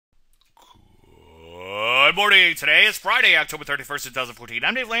Good morning. Today is Friday, October 31st, 2014.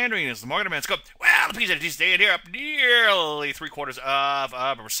 I'm Dave Landry, and it's the Market Man Scope. Well, the PZ is staying here up nearly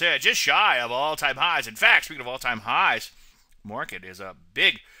 0.75%, just shy of all-time highs. In fact, speaking of all-time highs, market is a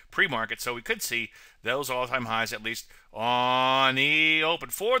big pre-market, so we could see those all-time highs at least on the open.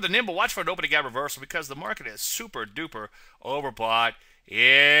 For the nimble, watch for an opening gap reversal because the market is super-duper overbought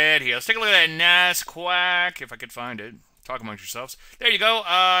in here. Let's take a look at that NASDAQ, if I could find it. Talk amongst yourselves. There you go.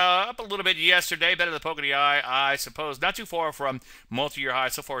 Up a little bit yesterday. Better than the poke of the eye, I suppose. Not too far from multi-year high.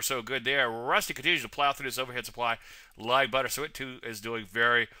 So far, so good there. Rusty continues to plow through this overhead supply like butter. So it, too, is doing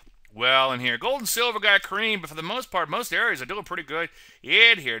very well in here. Gold and silver got cream, but for the most part, most areas are doing pretty good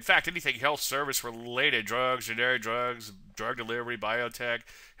in here. In fact, anything health service related, drugs, generic drugs, drug delivery, biotech,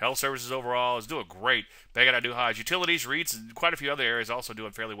 health services overall is doing great. They got new highs. Utilities, REITs, and quite a few other areas also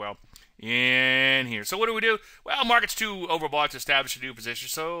doing fairly well in here. So what do? Well, market's too overbought to establish a new position,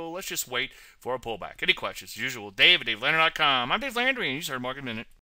 so let's just wait for a pullback. Any questions? As usual, Dave at DaveLandry.com. I'm Dave Landry, and you just heard Market Minute.